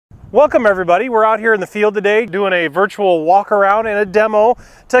Welcome everybody. We're out here in the field today doing a virtual walk around and a demo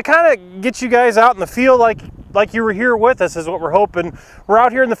to kind of get you guys out in the field like you were here with us is what we're hoping. We're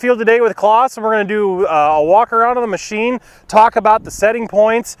out here in the field today with Klaus and we're going to do a walk around of the machine, talk about the setting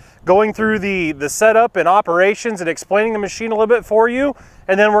points, going through the setup and operations and explaining the machine a little bit for you,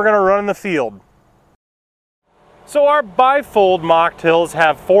 and then we're going to run in the field. So our bifold Mach Tills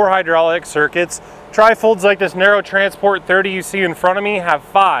have 4 hydraulic circuits. Trifolds like this Narrow Transport 30 you see in front of me have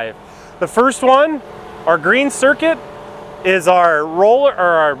 5. The first one, our green circuit, is our roller or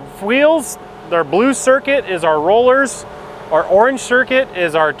our wheels. Our blue circuit is our rollers. Our orange circuit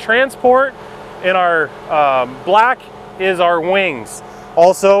is our transport, and our black is our wings.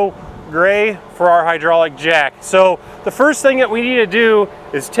 Also gray for our hydraulic jack. So the first thing that we need to do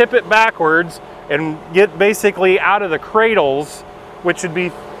is tip it backwards and get basically out of the cradles, which would be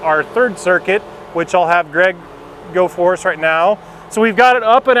our third circuit, which I'll have Greg go for us right now. So we've got it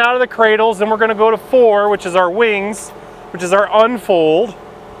up and out of the cradles, then we're going to go to 4, which is our wings, which is our unfold.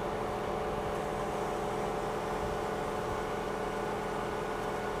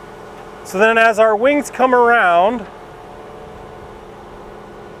 So then as our wings come around,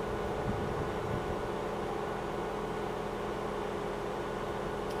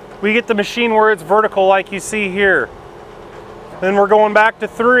 we get the machine where it's vertical like you see here. Then we're going back to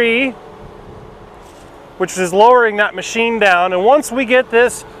 3, which is lowering that machine down. And once we get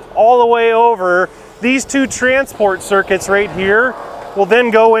this all the way over, these 2 transport circuits right here will then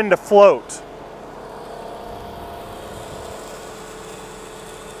go into float.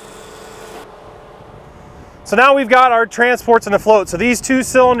 So now we've got our transports in the float. So these 2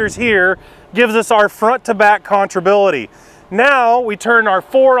 cylinders here gives us our front to back contrability. Now we turn our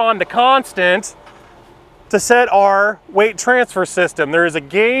 4 on to constant to set our weight transfer system. There is a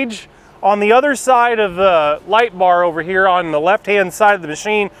gauge on the other side of the light bar over here on the left hand side of the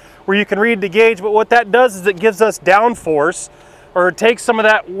machine where you can read the gauge, but what that does is it gives us downforce, or it takes some of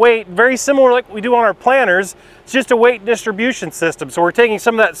that weight, very similar like we do on our planters. It's just a weight distribution system. So we're taking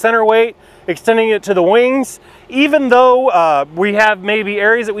some of that center weight, extending it to the wings. Even though we have maybe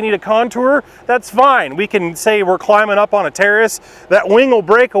areas that we need to contour, that's fine. We can say we're climbing up on a terrace, that wing will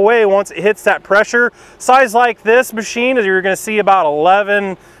break away once it hits that pressure. Size like this machine, as you're gonna see about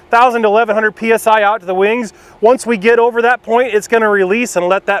 11,000 to 1100 PSI out to the wings. Once we get over that point, it's gonna release and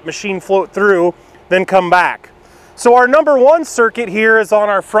let that machine float through, then come back. So our number 1 circuit here is on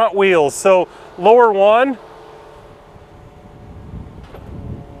our front wheels. So lower 1.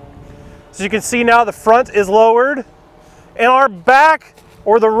 So you can see now the front is lowered. And our back,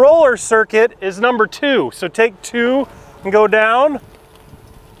 or the roller circuit, is number 2. So take 2 and go down.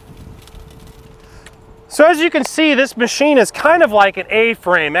 So as you can see, this machine is kind of like an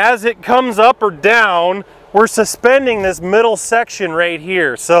A-frame. As it comes up or down, we're suspending this middle section right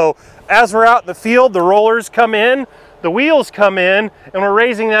here. So as we're out in the field, the rollers come in, the wheels come in, and we're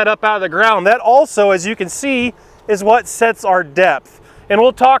raising that up out of the ground. That also, as you can see, is what sets our depth. And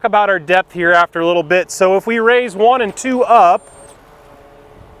we'll talk about our depth here after a little bit. So if we raise 1 and 2 up,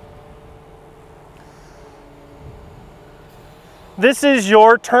 this is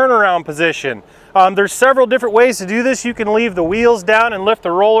your turnaround position. There's several different ways to do this. You can leave the wheels down and lift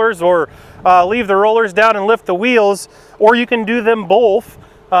the rollers, or leave the rollers down and lift the wheels, or you can do them both.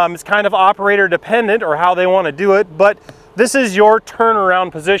 It's kind of operator dependent or how they want to do it, but this is your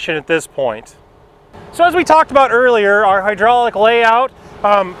turnaround position at this point. So as we talked about earlier, our hydraulic layout,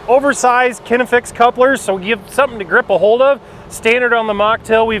 oversized Kinze couplers, so give something to grip a hold of. Standard on the Mach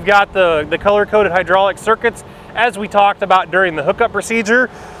Till, we've got the color-coded hydraulic circuits as we talked about during the hookup procedure.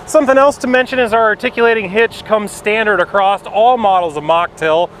 Something else to mention is our articulating hitch comes standard across all models of Mach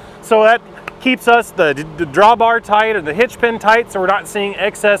Till, so that keeps us the drawbar tight or the hitch pin tight, so we're not seeing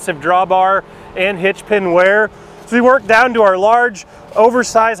excessive drawbar and hitch pin wear. So we work down to our large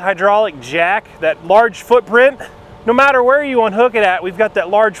oversized hydraulic jack, that large footprint. No matter where you unhook it at, we've got that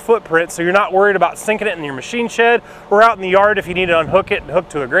large footprint, so you're not worried about sinking it in your machine shed or out in the yard if you need to unhook it and hook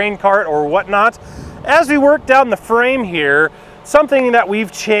to a grain cart or whatnot. As we work down the frame here, something that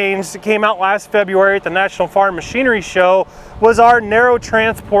we've changed that came out last February at the National Farm Machinery Show was our Narrow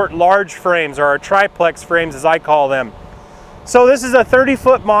Transport large frames, or our triplex frames as I call them. So this is a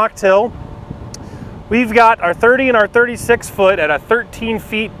 30-foot Mach Till. We've got our 30 and our 36 foot at a 13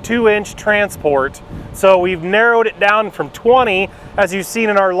 feet 2-inch transport. So we've narrowed it down from 20, as you've seen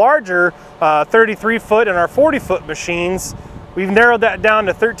in our larger 33 foot and our 40 foot machines. We've narrowed that down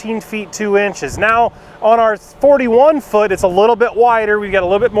to 13 feet 2 inches. Now on our 41 foot, it's a little bit wider. We've got a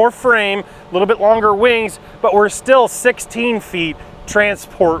little bit more frame, a little bit longer wings, but we're still 16 feet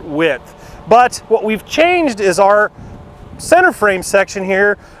transport width. But what we've changed is our center frame section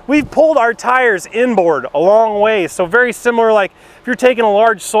here, we've pulled our tires inboard a long way. So very similar, like if you're taking a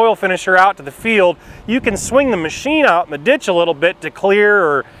large soil finisher out to the field, you can swing the machine out in the ditch a little bit to clear,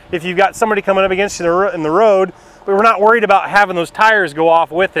 or if you've got somebody coming up against you in the road, but we're not worried about having those tires go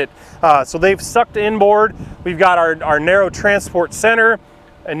off with it. So they've sucked inboard. We've got our narrow transport center,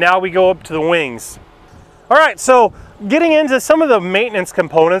 and now we go up to the wings. All right, so getting into some of the maintenance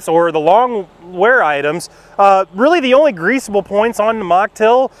components or the long wear items, really the only greasable points on the Mach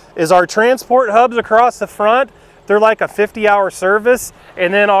Till is our transport hubs across the front. They're like a 50-hour service,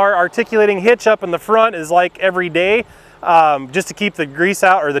 and then our articulating hitch up in the front is like every day, just to keep the grease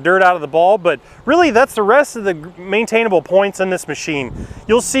out or the dirt out of the ball. But really that's the rest of the maintainable points in this machine.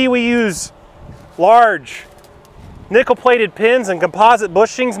 You'll see we use large nickel-plated pins and composite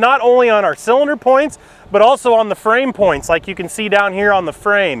bushings, not only on our cylinder points, but also on the frame points, like you can see down here on the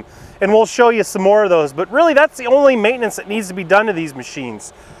frame. And we'll show you some more of those. But really, that's the only maintenance that needs to be done to these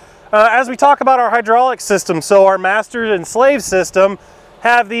machines. As we talk about our hydraulic system, so our master and slave system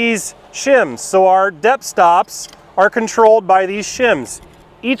have these shims. So our depth stops are controlled by these shims.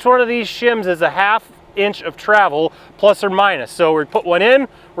 Each one of these shims is a ½ inch of travel, plus or minus. So we put one in,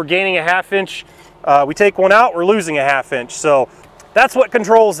 we're gaining a ½ inch. We take one out, we're losing a ½ inch. So that's what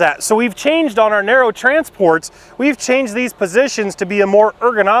controls that. So we've changed on our narrow transports, we've changed these positions to be a more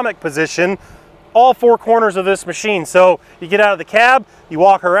ergonomic position, all four corners of this machine. So you get out of the cab, you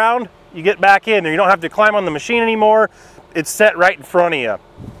walk around, you get back in, and you don't have to climb on the machine anymore. It's set right in front of you.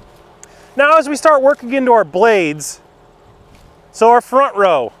 Now as we start working into our blades, so our front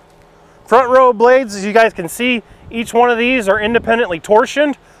row blades, as you guys can see, each one of these are independently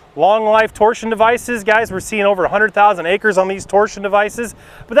torsioned. Long life torsion devices, guys. We're seeing over 100,000 acres on these torsion devices,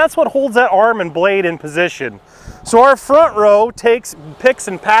 but that's what holds that arm and blade in position. So our front row picks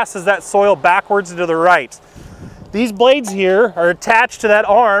and passes that soil backwards to the right. These blades here are attached to that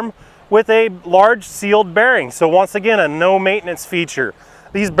arm with a large sealed bearing. So once again, a no maintenance feature.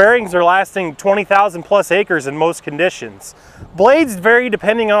 These bearings are lasting 20,000 plus acres in most conditions. Blades vary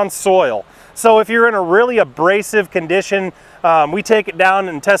depending on soil. So if you're in a really abrasive condition, we take it down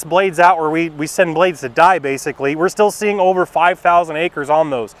and test blades out where we send blades to die basically. We're still seeing over 5,000 acres on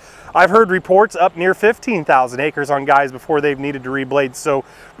those. I've heard reports up near 15,000 acres on guys before they've needed to reblade. So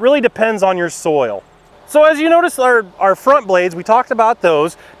really depends on your soil. So as you notice our front blades, we talked about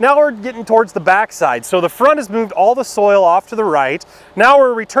those. Now we're getting towards the back side. So the front has moved all the soil off to the right. Now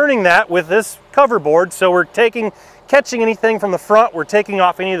we're returning that with this cover board. So we're catching anything from the front, we're taking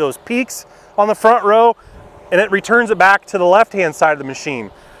off any of those peaks on the front row, and it returns it back to the left-hand side of the machine.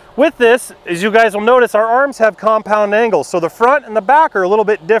 With this, as you guys will notice, our arms have compound angles. So the front and the back are a little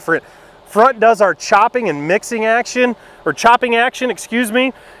bit different. Front does our chopping and mixing action, or chopping action, excuse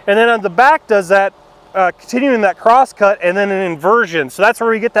me. And then on the back does that continuing that cross cut and then an inversion. So that's where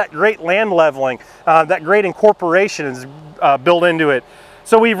we get that great land leveling, that great incorporation is built into it.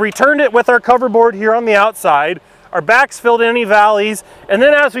 So we've returned it with our cover board here on the outside. Our back's filled in any valleys, and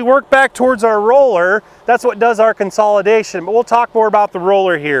then as we work back towards our roller, that's what does our consolidation. But we'll talk more about the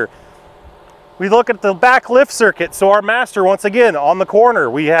roller here. We look at the back lift circuit. So our master, once again, on the corner,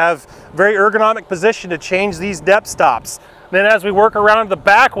 we have very ergonomic position to change these depth stops. Then as we work around the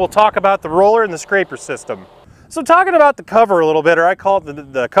back, we'll talk about the roller and the scraper system. So talking about the cover a little bit, or I call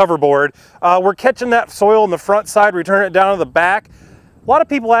it the cover board, we're catching that soil on the front side, returning it down to the back. A lot of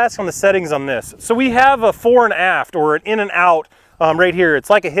people ask on the settings on this. So we have a fore and aft, or an in and out right here. It's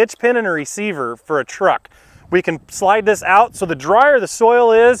like a hitch pin and a receiver for a truck. We can slide this out, so the drier the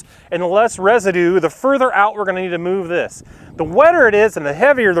soil is and the less residue, the further out we're gonna need to move this. The wetter it is and the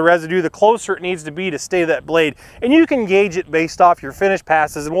heavier the residue, the closer it needs to be to stay that blade. And you can gauge it based off your finish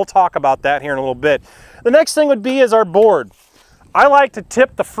passes, and we'll talk about that here in a little bit. The next thing would be is our board. I like to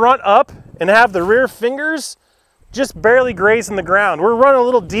tip the front up and have the rear fingers just barely grazing the ground. We're running a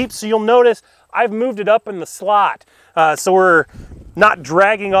little deep, so you'll notice I've moved it up in the slot, so we're not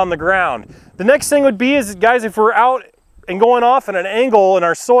dragging on the ground. The next thing would be is, guys, if we're out and going off at an angle in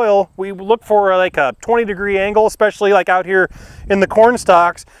our soil, we look for like a 20-degree angle, especially like out here in the corn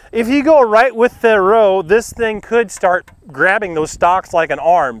stalks. If you go right with the row, this thing could start grabbing those stalks like an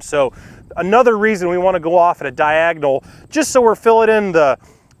arm. So another reason we want to go off at a diagonal, just so we're filling in the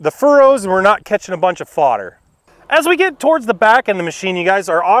furrows and we're not catching a bunch of fodder. As we get towards the back end of the machine, you guys,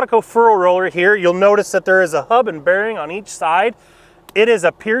 our Autoco furrow roller here, you'll notice that there is a hub and bearing on each side. It is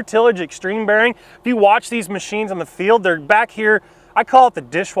a pure tillage extreme bearing. If you watch these machines on the field, they're back here. I call it the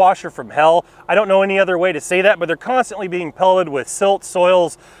dishwasher from hell. I don't know any other way to say that, but they're constantly being pelleted with silt,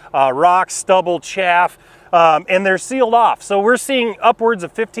 soils, rocks, stubble, chaff. and they're sealed off. So we're seeing upwards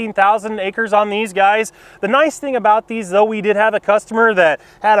of 15,000 acres on these guys. The nice thing about these, though, we did have a customer that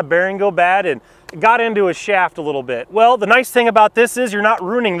had a bearing go bad and got into a shaft a little bit. Well, the nice thing about this is you're not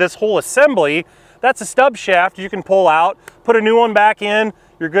ruining this whole assembly. That's a stub shaft you can pull out, put a new one back in,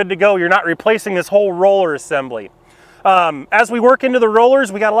 you're good to go. You're not replacing this whole roller assembly. As we work into the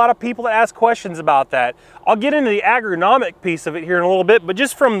rollers, we got a lot of people that ask questions about that. I'll get into the agronomic piece of it here in a little bit, but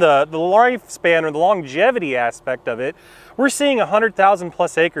just from the lifespan or the longevity aspect of it, we're seeing 100,000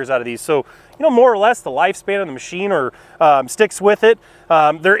 plus acres out of these. So, you know, more or less the lifespan of the machine or sticks with it.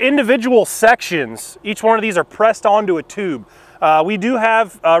 They're individual sections. Each one of these are pressed onto a tube. We do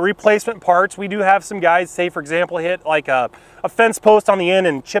have replacement parts. We do have some guys, say for example, hit like a fence post on the end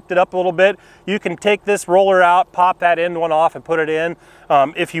and chipped it up a little bit. You can take this roller out, pop that end one off and put it in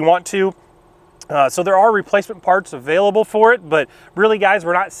if you want to. So there are replacement parts available for it, but really guys,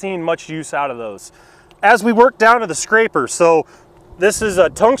 we're not seeing much use out of those. As we work down to the scraper, so this is a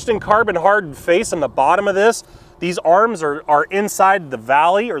tungsten carbon hardened face on the bottom of this. These arms are inside the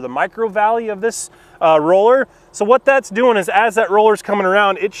valley or the micro valley of this roller. So what that's doing is as that roller's coming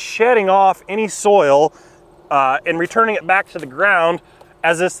around, it's shedding off any soil and returning it back to the ground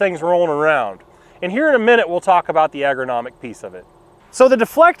as this thing's rolling around. And here in a minute, we'll talk about the agronomic piece of it. So the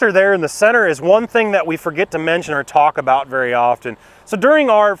deflector there in the center is one thing that we forget to mention or talk about very often. So during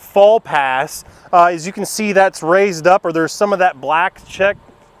our fall pass, as you can see, that's raised up, or there's some of that black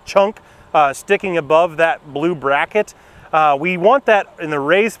chunk sticking above that blue bracket. We want that in the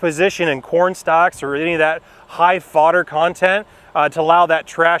raised position in corn stalks or any of that high fodder content to allow that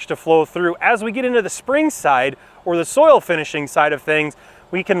trash to flow through. As we get into the spring side or the soil finishing side of things,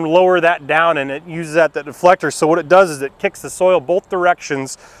 we can lower that down, and it uses that deflector. So what it does is it kicks the soil both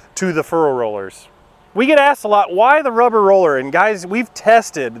directions to the furrow rollers. We get asked a lot, why the rubber roller? And guys, we've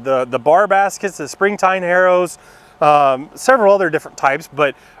tested the bar baskets, the springtime harrows, several other different types,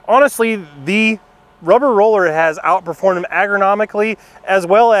 but honestly, the rubber roller has outperformed them agronomically as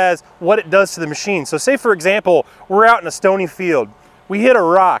well as what it does to the machine. So say for example, we're out in a stony field, we hit a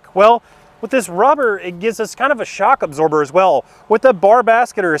rock. Well, with this rubber, it gives us kind of a shock absorber as well. With a bar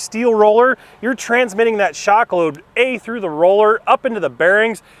basket or a steel roller, you're transmitting that shock load through the roller, up into the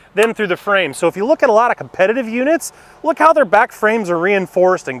bearings, then through the frame. So if you look at a lot of competitive units, look how their back frames are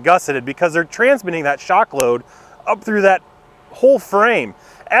reinforced and gusseted because they're transmitting that shock load up through that whole frame.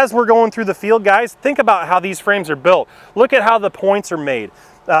 As we're going through the field, guys, think about how these frames are built. Look at how the points are made.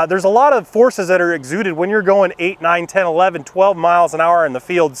 There's a lot of forces that are exuded when you're going 8, 9, 10, 11, 12 miles an hour in the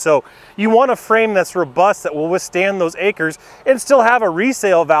field. So you want a frame that's robust that will withstand those acres and still have a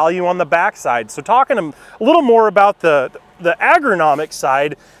resale value on the backside. So talking a little more about the agronomic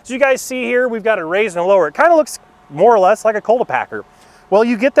side, as you guys see here, we've got a raise and a lower. It kind of looks more or less like a cultipacker. Well,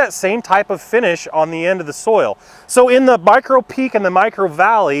 you get that same type of finish on the end of the soil. So in the micro peak and the micro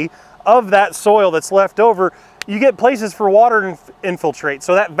valley of that soil that's left over, you get places for water to infiltrate.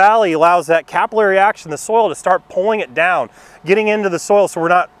 So that valley allows that capillary action in the soil to start pulling it down, getting into the soil so we're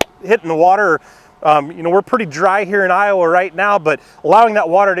not hitting the water. You know, we're pretty dry here in Iowa right now, but allowing that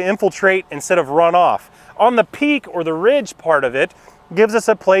water to infiltrate instead of run off. On the peak or the ridge part of it, gives us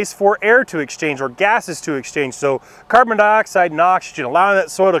a place for air to exchange or gases to exchange. So carbon dioxide and oxygen, allowing that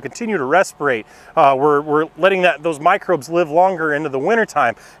soil to continue to respirate. We're letting those microbes live longer into the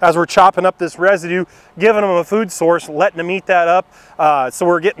wintertime as we're chopping up this residue, giving them a food source, letting them eat that up. So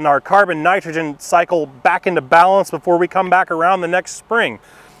we're getting our carbon nitrogen cycle back into balance before we come back around the next spring.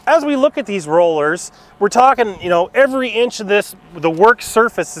 As we look at these rollers, we're talking, you know, every inch of this, the work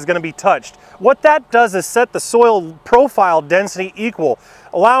surface is going to be touched. What that does is set the soil profile density equal,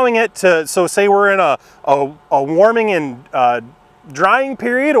 allowing it to, so say we're in a warming and drying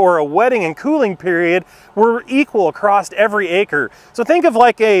period or a wetting and cooling period, we're equal across every acre. So think of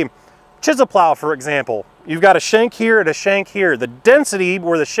like a chisel plow, for example. You've got a shank here and a shank here. The density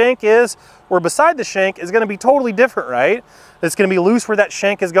where the shank is or beside the shank is going to be totally different, right? It's going to be loose where that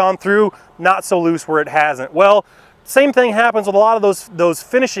shank has gone through, not so loose where it hasn't. Well, same thing happens with a lot of those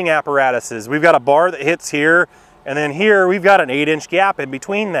finishing apparatuses. We've got a bar that hits here, and then here we've got an 8-inch gap in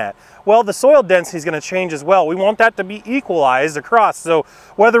between that. Well, the soil density is going to change as well. We want that to be equalized across. So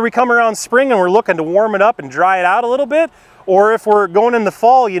whether we come around spring and we're looking to warm it up and dry it out a little bit, or if we're going in the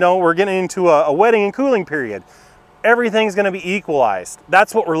fall, you know, we're getting into a wetting and cooling period, everything's going to be equalized.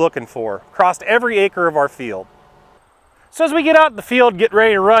 That's what we're looking for across every acre of our field. So as we get out in the field, get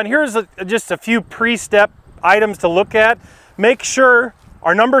ready to run, here's just a few pre-step items to look at. Make sure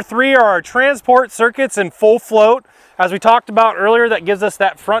our number 3 are our transport circuits in full float. As we talked about earlier, that gives us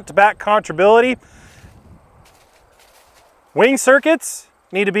that front to back contributability. Wing circuits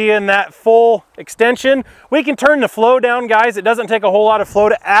need to be in that full extension. We can turn the flow down, guys. It doesn't take a whole lot of flow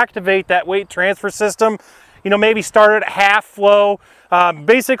to activate that weight transfer system. You know, maybe start at half flow.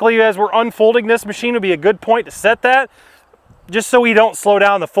 Basically, as we're unfolding this machine would be a good point to set that, just so we don't slow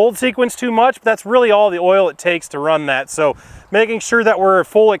down the fold sequence too much. But that's really all the oil it takes to run that. So making sure that we're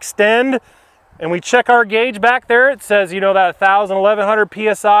full extend, and we check our gauge back there. It says, you know, that 1,000,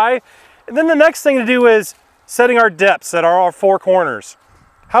 1,100 PSI. And then the next thing to do is setting our depths at our 4 corners.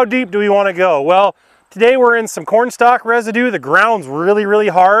 How deep do we want to go? Well, today we're in some cornstalk residue. The ground's really, really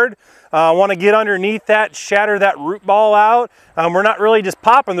hard. Want to get underneath that, shatter that root ball out. We're not really just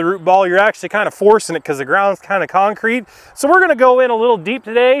popping the root ball, you're actually kind of forcing it because the ground's kind of concrete. So we're going to go in a little deep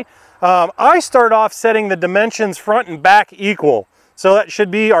today. I start off setting the dimensions front and back equal. So that should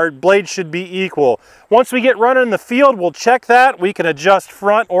be, our blade should be equal. Once we get running in the field, we'll check that. We can adjust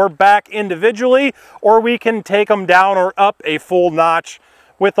front or back individually, or we can take them down or up a full notch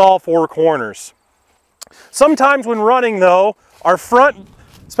with all 4 corners. Sometimes when running though, our front,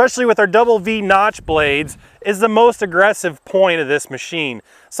 especially with our double V notch blades, is the most aggressive point of this machine.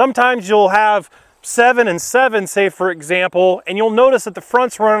 Sometimes you'll have 7 and 7, say for example, and you'll notice that the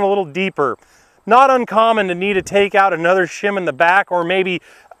front's running a little deeper. Not uncommon to need to take out another shim in the back, or maybe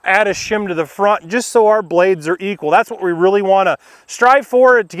add a shim to the front, just so our blades are equal. That's what we really want to strive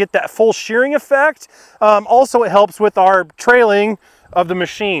for, to get that full shearing effect. Also, it helps with our trailing of the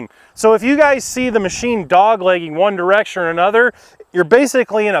machine. So if you guys see the machine doglegging one direction or another, you're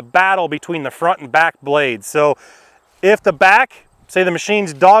basically in a battle between the front and back blades. So if the back, say the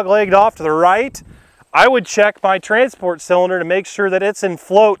machine's doglegged off to the right, I would check my transport cylinder to make sure that it's in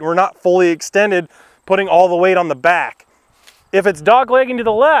float and we're not fully extended, putting all the weight on the back. If it's doglegging to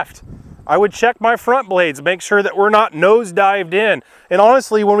the left, I would check my front blades, make sure that we're not nose-dived in. And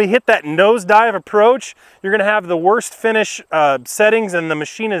honestly, when we hit that nose-dive approach, you're gonna have the worst finish settings, and the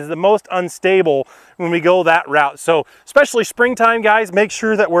machine is the most unstable when we go that route. So especially springtime, guys, make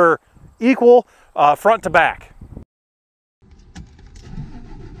sure that we're equal front to back.